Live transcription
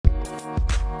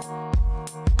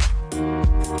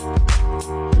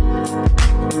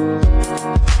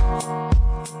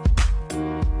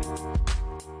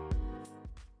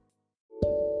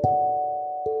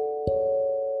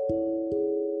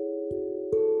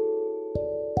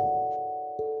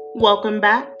Welcome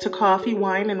back to Coffee,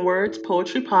 Wine, and Words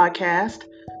Poetry Podcast.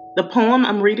 The poem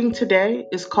I'm reading today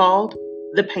is called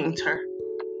The Painter.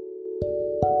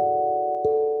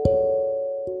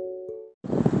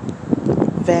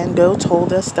 Van Gogh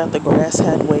told us that the grass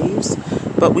had waves,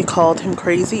 but we called him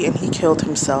crazy and he killed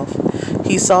himself.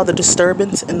 He saw the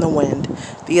disturbance in the wind,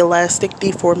 the elastic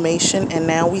deformation, and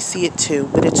now we see it too,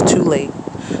 but it's too late.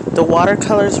 The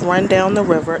watercolors run down the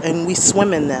river and we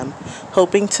swim in them,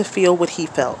 hoping to feel what he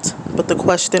felt. But the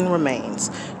question remains,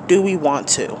 do we want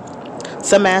to?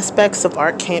 Some aspects of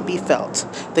art can't be felt.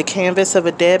 The canvas of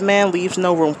a dead man leaves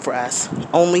no room for us,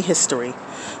 only history.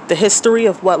 The history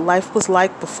of what life was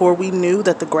like before we knew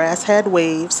that the grass had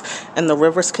waves and the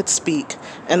rivers could speak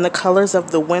and the colors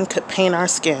of the wind could paint our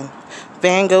skin.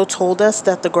 Van Gogh told us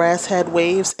that the grass had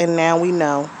waves, and now we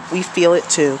know. We feel it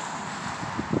too.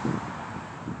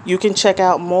 You can check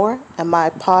out more at my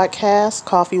podcast,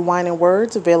 Coffee, Wine, and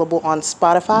Words, available on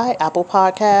Spotify, Apple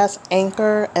Podcasts,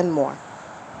 Anchor, and more.